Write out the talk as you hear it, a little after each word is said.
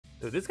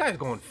Dude, this guy's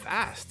going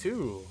fast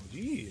too.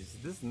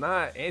 Jeez, this is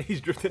not, and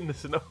he's drifting in the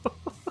snow.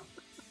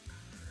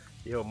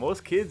 Yo,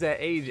 most kids at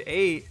age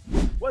 8.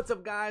 What's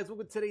up, guys?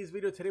 Welcome to today's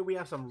video. Today we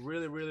have some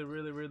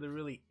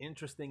really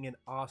interesting and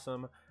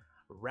awesome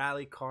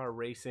rally car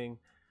racing.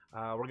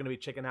 We're gonna be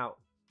checking out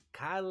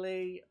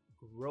Kale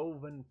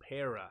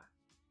Rovanpera,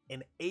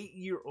 an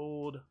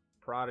 8-year-old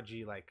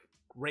prodigy, like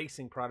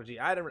racing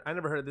prodigy. I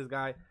never heard of this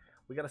guy.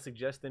 We got a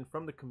suggestion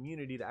from the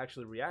community to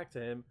actually react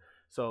to him.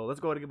 So let's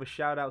go ahead and give a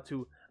shout out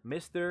to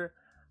Mr.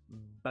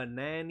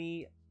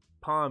 Banana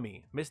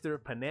Palmy. Mr.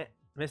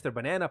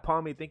 Banana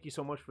Palmy, thank you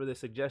so much for the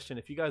suggestion.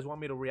 If you guys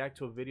want me to react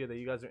to a video that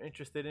you guys are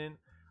interested in,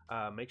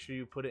 make sure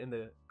you put it in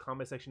the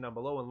comment section down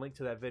below and link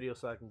to that video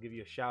so I can give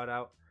you a shout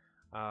out.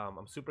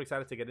 I'm super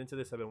excited to get into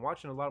this. I've been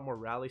watching a lot more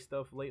rally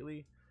stuff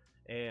lately,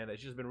 and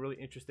it's just been really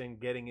interesting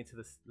getting into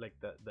this, like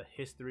the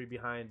history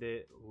behind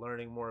it,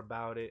 learning more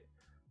about it,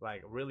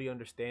 like really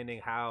understanding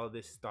how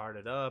this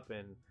started up,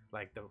 and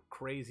like the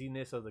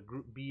craziness of the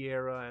Group B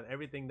era and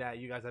everything that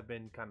you guys have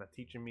been kind of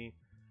teaching me.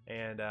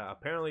 And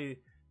apparently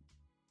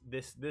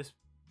this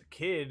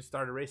kid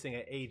started racing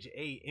at age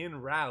 8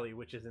 in rally,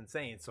 which is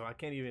insane. So I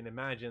can't even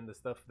imagine the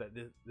stuff that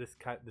this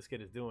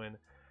kid is doing.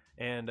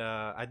 And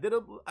I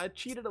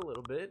cheated a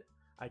little bit.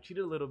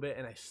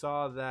 And I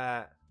saw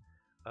that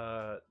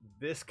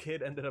this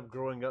kid ended up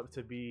growing up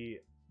to be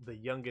the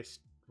youngest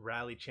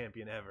rally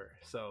champion ever.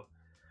 So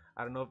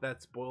I don't know if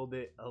that spoiled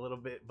it a little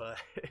bit, but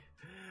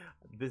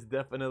this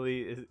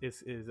definitely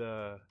is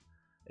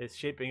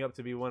shaping up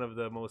to be one of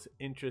the most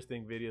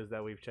interesting videos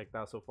that we've checked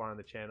out so far on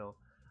the channel.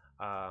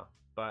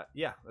 But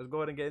yeah, let's go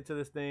ahead and get into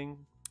this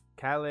thing.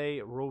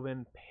 Kale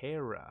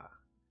Rovanpera,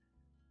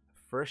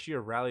 first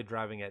year rally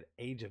driving at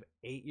age of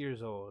 8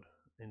 years old.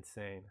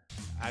 Insane,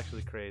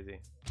 actually crazy.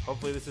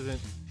 Hopefully this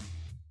isn't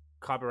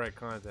copyright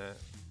content.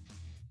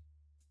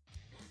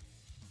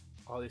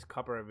 All these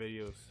copyright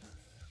videos,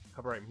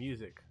 copyright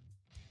music.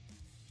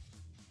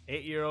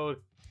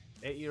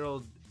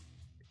 8-year-old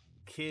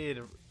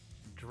kid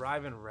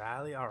driving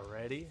rally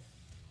already.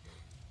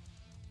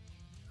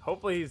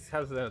 Hopefully he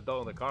has an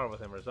adult in the car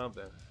with him or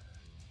something.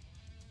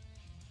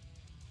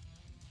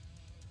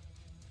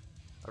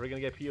 Are we gonna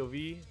get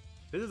POV?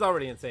 This is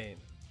already insane.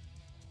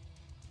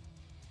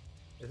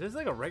 Is this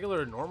like a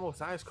regular normal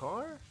size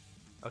car?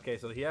 Okay,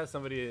 so he has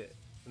somebody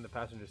in the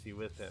passenger seat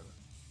with him.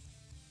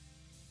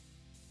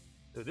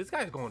 Dude, this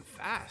guy's going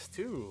fast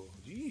too.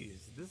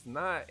 Jeez, this is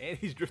not, and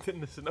he's drifting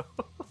in the snow.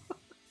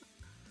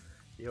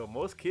 Yo,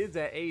 most kids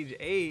at age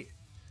 8,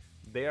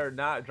 they are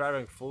not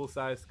driving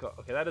full-size car.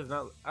 Okay, that is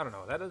not, I don't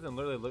know, that doesn't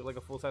literally look like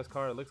a full-size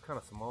car. It looks kind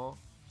of small.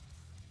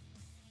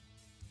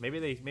 Maybe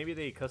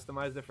they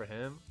customized it for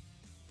him.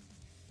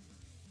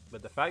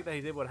 But the fact that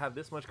he's able to have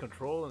this much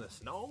control in the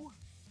snow,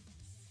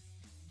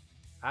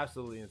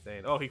 absolutely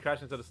insane. Oh, he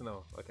crashed into the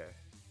snow. Okay.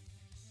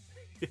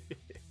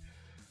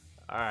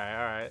 all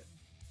right.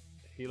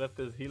 He left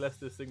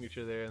his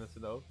signature there in the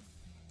snow.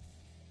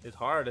 It's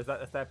hard. It's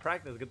that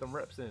practice. Get them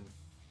reps in.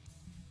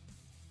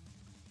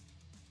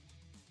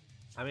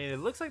 I mean, it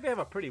looks like they have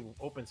a pretty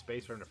open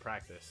space for him to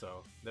practice,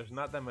 so there's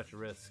not that much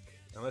risk.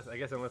 Unless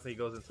he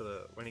goes into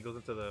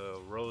the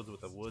roads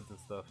with the woods and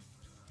stuff.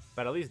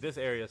 But at least this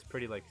area is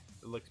pretty, like,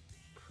 it looks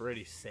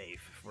pretty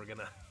safe. If we're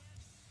gonna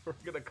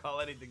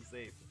call anything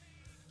safe.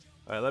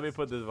 All right, let me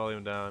put this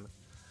volume down.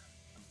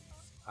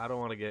 I don't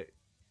want to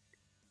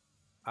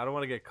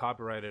get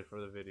copyrighted for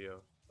the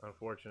video.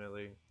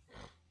 Unfortunately,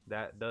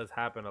 that does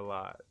happen a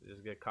lot.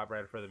 Just get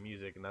copyrighted for the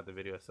music and not the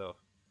video itself.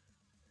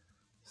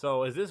 So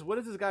what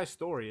is this guy's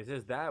story?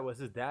 Was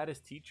his dad his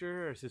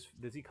teacher, or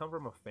does he come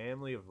from a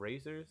family of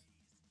racers?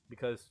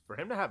 Because for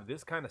him to have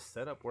this kind of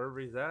setup wherever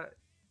he's at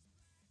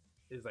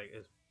is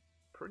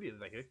pretty,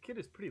 like, a kid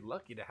is pretty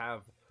lucky to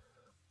have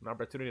an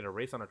opportunity to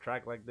race on a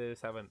track like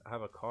this, have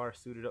a car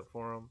suited up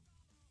for him.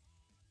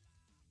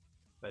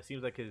 It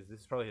seems like this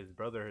is probably his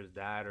brother, his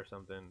dad, or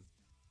something,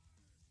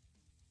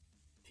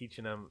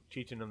 teaching him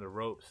the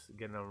ropes,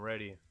 getting him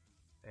ready.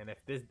 And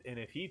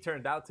if he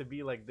turned out to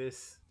be like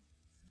this,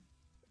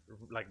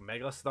 like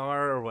mega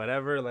star or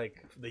whatever,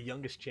 like the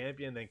youngest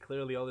champion, then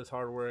clearly all this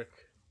hard work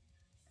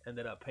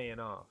ended up paying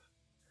off.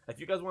 If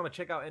you guys want to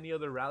check out any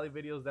other rally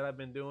videos that I've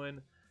been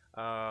doing,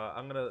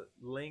 I'm gonna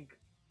link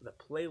the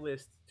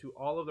playlist to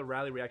all of the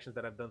rally reactions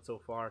that I've done so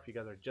far. If you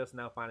guys are just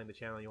now finding the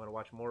channel and you want to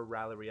watch more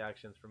rally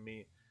reactions from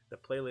me, the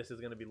playlist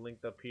is going to be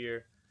linked up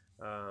here.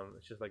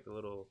 It's just like the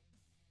little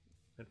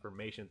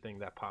information thing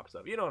that pops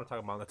up. You know what I'm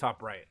talking about on the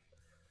top right.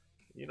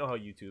 You know how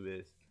YouTube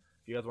is.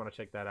 If you guys want to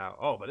check that out.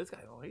 Oh, but this guy,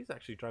 he's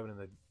actually driving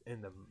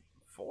in the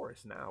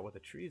forest now with the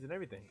trees and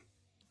everything.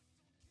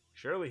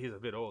 Surely he's a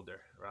bit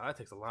older. Right? That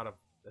takes a lot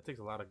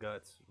of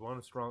guts.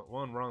 One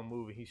wrong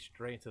move and he's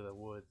straight into the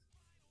woods.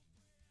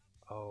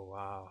 Oh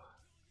wow.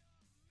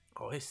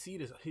 Oh, his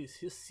seat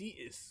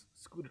is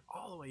scooted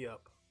all the way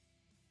up.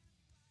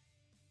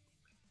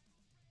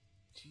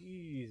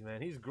 Jeez,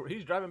 man, he's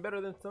driving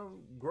better than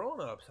some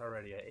grown-ups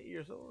already at 8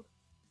 years old.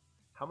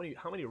 How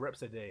many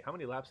reps a day? How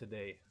many laps a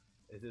day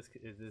is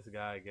this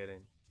guy getting?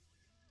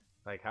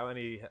 Like how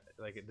many?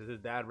 Like does his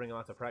dad bring him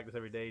out to practice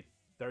every day?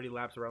 30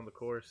 laps around the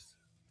course.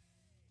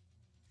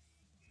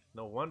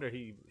 No wonder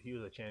he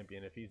was a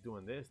champion if he's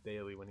doing this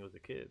daily when he was a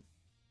kid.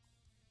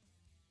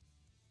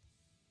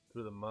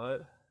 Through the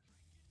mud.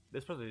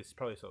 This is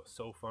probably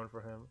so fun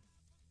for him.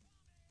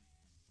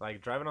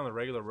 Like driving on the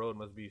regular road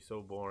must be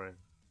so boring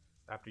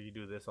after you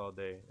do this all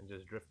day and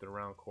just drifting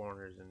around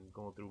corners and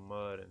going through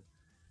mud and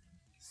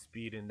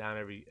speeding down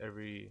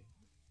every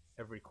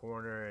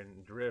corner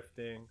and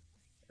drifting,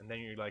 and then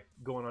you're like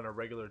going on a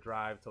regular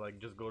drive to like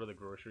just go to the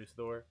grocery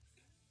store,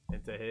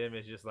 and to him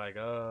it's just like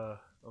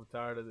I'm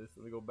tired of this,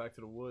 let me go back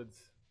to the woods.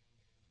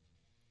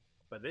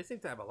 But they seem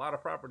to have a lot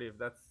of property, if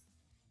that's,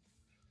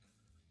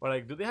 or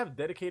like do they have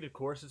dedicated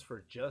courses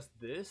for just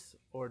this,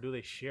 or do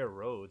they share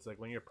roads like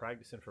when you're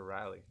practicing for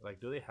rally? Like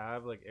do they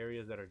have like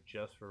areas that are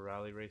just for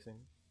rally racing,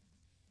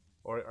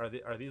 or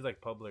are these like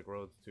public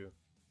roads too?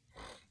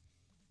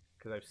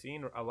 Because I've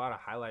seen a lot of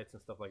highlights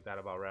and stuff like that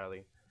about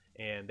rally,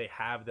 and they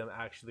have them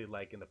actually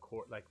like in the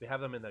court, like they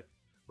have them in the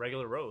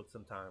regular roads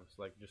sometimes,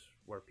 like just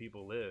where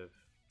people live.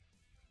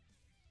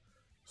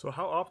 So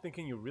how often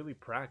can you really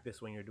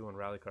practice when you're doing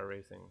rally car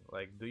racing?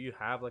 Like, do you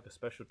have like a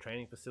special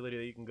training facility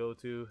that you can go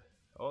to?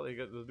 Oh, they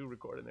do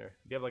record in there.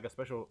 Do you have like a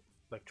special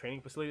like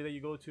training facility that you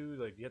go to?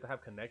 Like, do you have to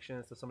have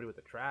connections to somebody with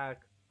the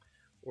track,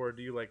 or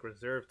do you like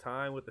reserve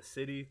time with the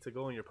city to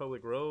go on your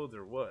public roads,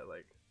 or what?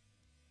 Like,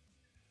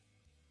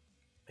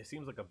 it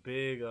seems like a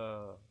big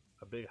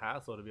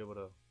hassle to be able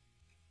to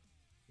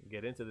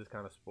get into this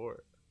kind of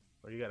sport,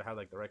 or you gotta have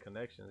like the right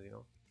connections, you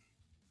know.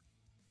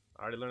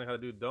 Already learning how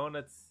to do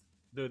donuts,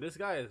 dude. This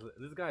guy is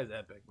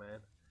epic, man.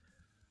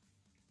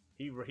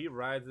 He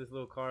rides this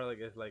little car like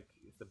it's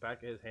the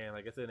back of his hand,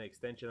 like it's an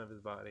extension of his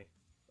body.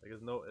 Like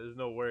there's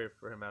no worry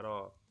for him at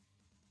all.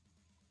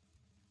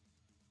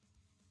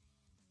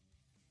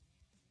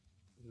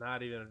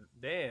 Not even,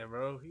 damn,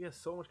 bro. He has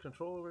so much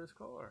control over his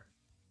car.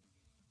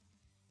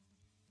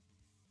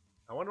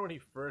 I wonder when he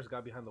first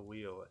got behind the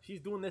wheel. If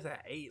he's doing this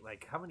at 8,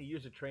 like how many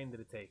years of training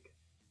did it take?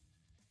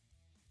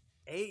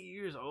 8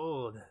 years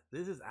old.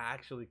 This is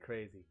actually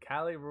crazy.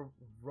 Cali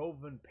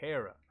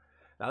Rovenpera.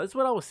 Now this is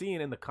what I was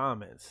seeing in the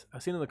comments.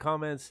 I've seen in the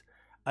comments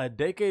a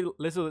decade.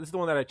 This is the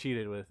one that I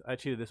cheated with. I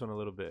cheated this one a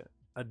little bit.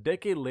 A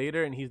decade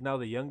later, and he's now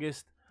the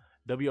youngest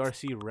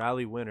WRC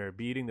rally winner,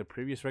 beating the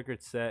previous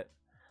record set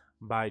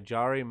by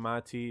Jari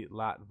Matti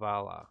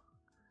Latvala.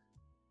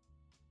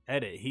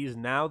 Edit. He's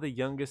now the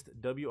youngest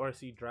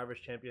WRC drivers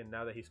champion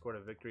now that he scored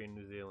a victory in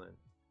New Zealand.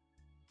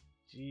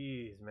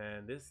 Jeez,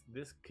 man, this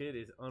kid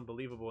is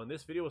unbelievable. And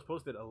this video was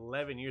posted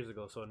 11 years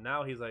ago, so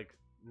now he's like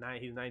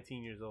he's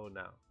 19 years old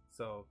now.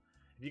 So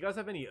if you guys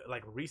have any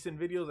like recent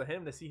videos of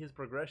him to see his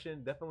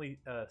progression, definitely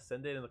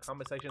send it in the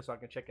comment section so I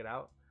can check it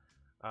out.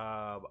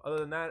 Other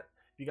than that,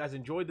 if you guys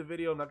enjoyed the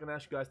video, I'm not gonna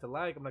ask you guys to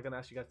like. I'm not gonna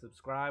ask you guys to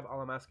subscribe.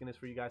 All I'm asking is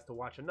for you guys to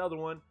watch another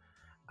one.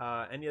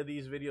 Any of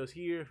these videos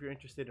here, if you're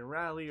interested in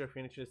rally or if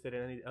you're interested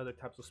in any other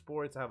types of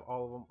sports, I have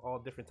all of them, all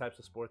different types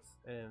of sports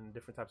and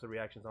different types of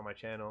reactions on my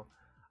channel.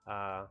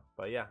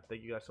 But yeah,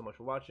 thank you guys so much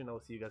for watching. I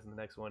will see you guys in the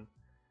next one.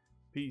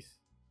 Peace.